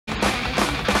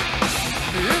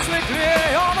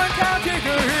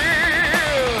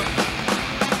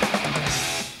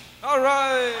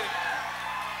right.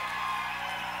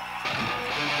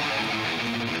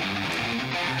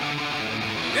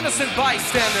 Innocent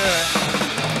bystander.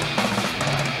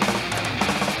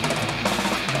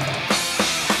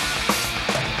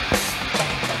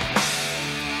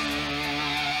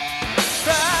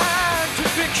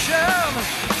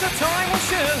 The time will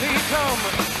surely come.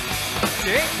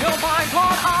 Take your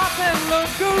bipod off and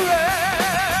look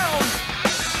around.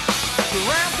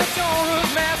 Grab the door of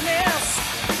madness,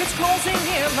 it's closing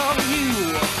in on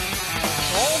you.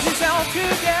 Hold yourself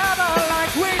together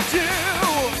like we do.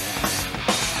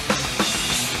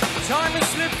 Time is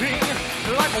slipping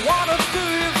like water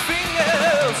through your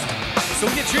fingers. So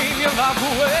you dream your life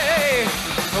away,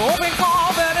 hoping for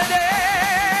a better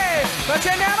day. But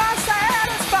you're never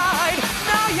satisfied.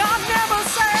 No, you're never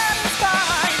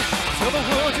satisfied. Tell the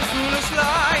world your foolish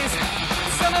lies.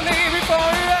 Suddenly before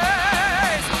your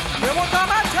eyes, there will come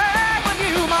a time when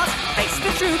you must face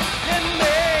the truth and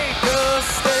make a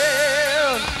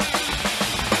stand.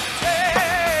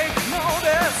 Take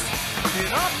notice,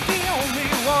 you're not the only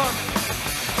one.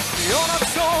 You're not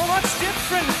so much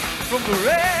different from the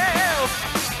rest.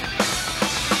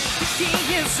 He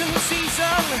is in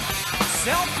season,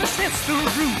 selfishness the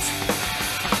root.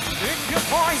 Pick your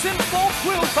poison, folk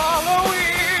will follow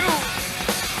you.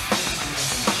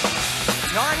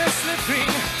 Time is slipping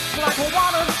like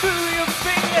water through your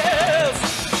fingers.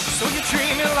 So you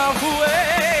dream your love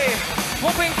away,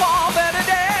 hoping for a better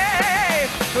day.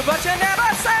 But you're never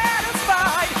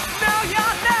satisfied. No,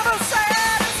 you're never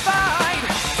satisfied.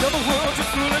 Tell the world your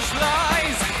foolish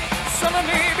lies.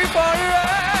 Suddenly before your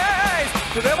eyes,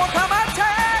 there will come a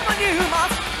time when you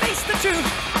must face the truth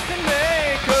and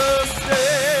make a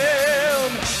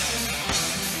stand.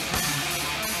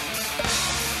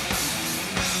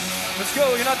 Let's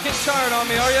go, you're not getting tired on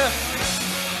me, are you?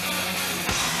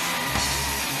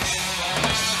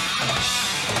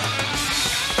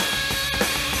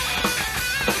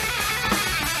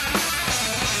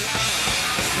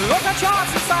 Look at your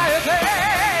society,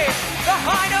 the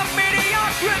height of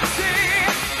mediocrity.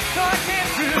 I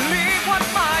can't believe what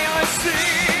my eyes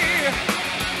see.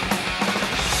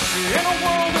 In a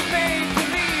world of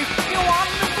make-believe, you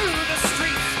wander through the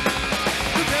streets.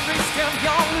 With every step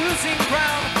you're losing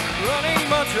ground, running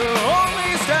but you're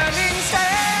only standing still.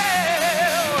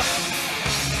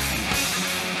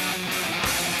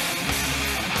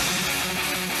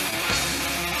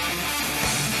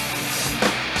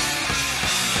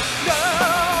 No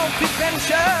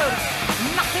adventure,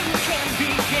 nothing can be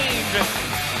gained.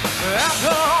 After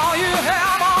all, you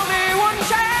have only one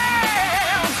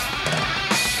chance.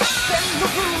 Bend the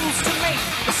rules to make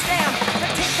a stand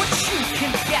and take what you can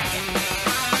get.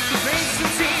 The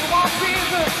decency won't be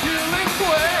the killing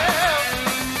well.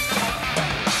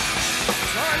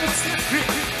 Time is slipping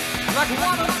like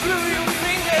water through your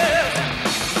fingers.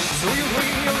 So you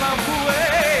bring your life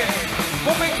away,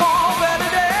 hoping for a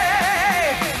better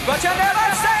day. But you're never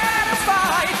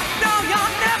satisfied. No,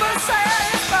 you're never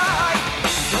satisfied.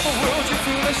 Tell the world your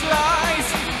foolish lies.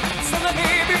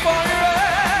 Suddenly before your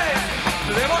eyes,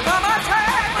 there will come a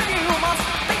time when you must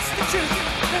face the truth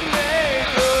and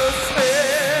make a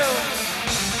stand.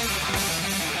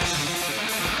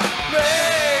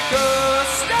 Make a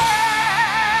stand.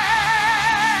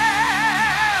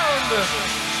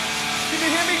 Can you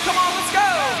hear me? Come on, let's go.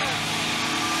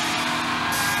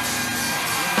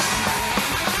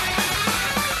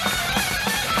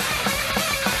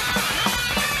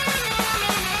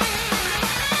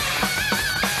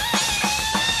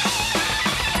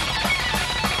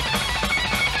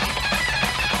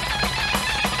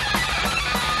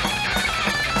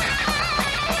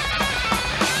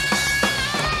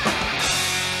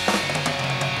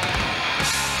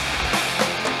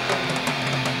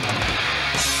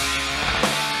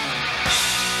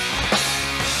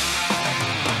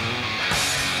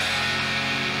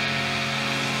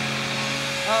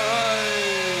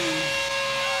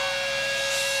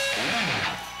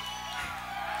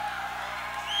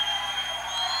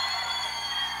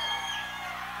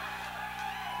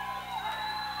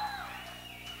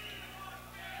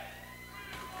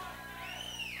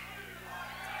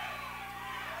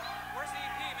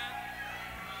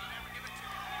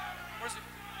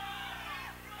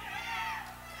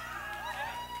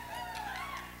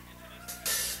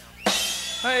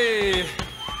 Hey,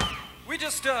 we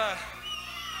just,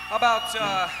 about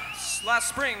last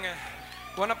spring,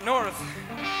 went up north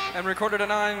and recorded a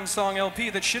 9-song LP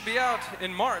that should be out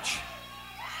in March.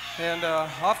 And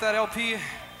off that LP,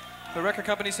 the record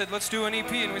company said, let's do an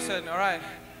EP, and we said, all right,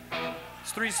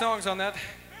 it's 3 songs on that.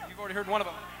 You've already heard one of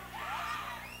them.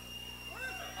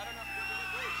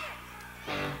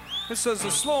 This is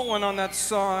a slow one on that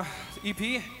EP.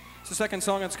 It's the second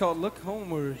song. It's called Look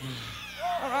Homeward.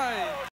 All right.